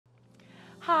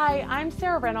Hi, I'm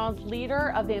Sarah Reynolds,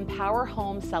 leader of the Empower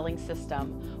Home Selling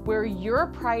System, where your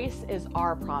price is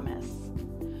our promise.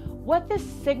 What this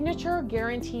signature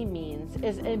guarantee means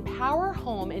is Empower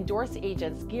Home endorsed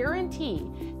agents guarantee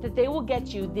that they will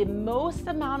get you the most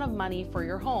amount of money for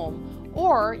your home,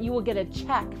 or you will get a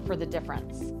check for the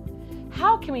difference.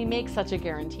 How can we make such a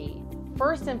guarantee?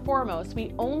 First and foremost,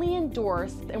 we only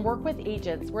endorse and work with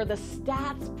agents where the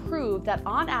stats prove that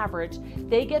on average,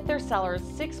 they get their sellers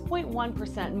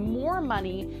 6.1% more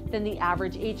money than the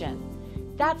average agent.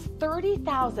 That's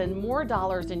 $30,000 more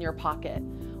dollars in your pocket.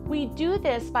 We do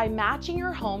this by matching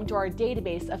your home to our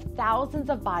database of thousands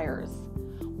of buyers.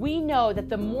 We know that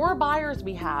the more buyers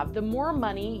we have, the more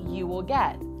money you will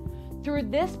get. Through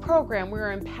this program, we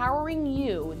are empowering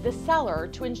you, the seller,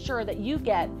 to ensure that you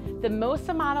get the most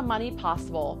amount of money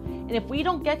possible. And if we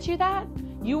don't get you that,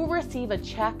 you will receive a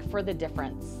check for the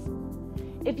difference.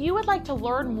 If you would like to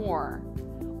learn more,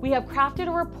 we have crafted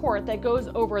a report that goes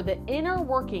over the inner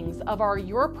workings of our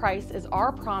Your Price is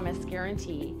Our Promise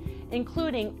guarantee,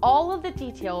 including all of the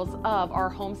details of our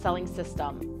home selling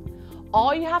system.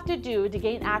 All you have to do to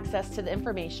gain access to the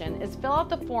information is fill out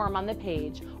the form on the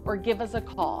page or give us a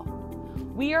call.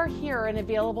 We are here and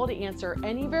available to answer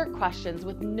any of your questions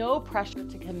with no pressure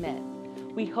to commit.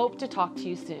 We hope to talk to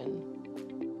you soon.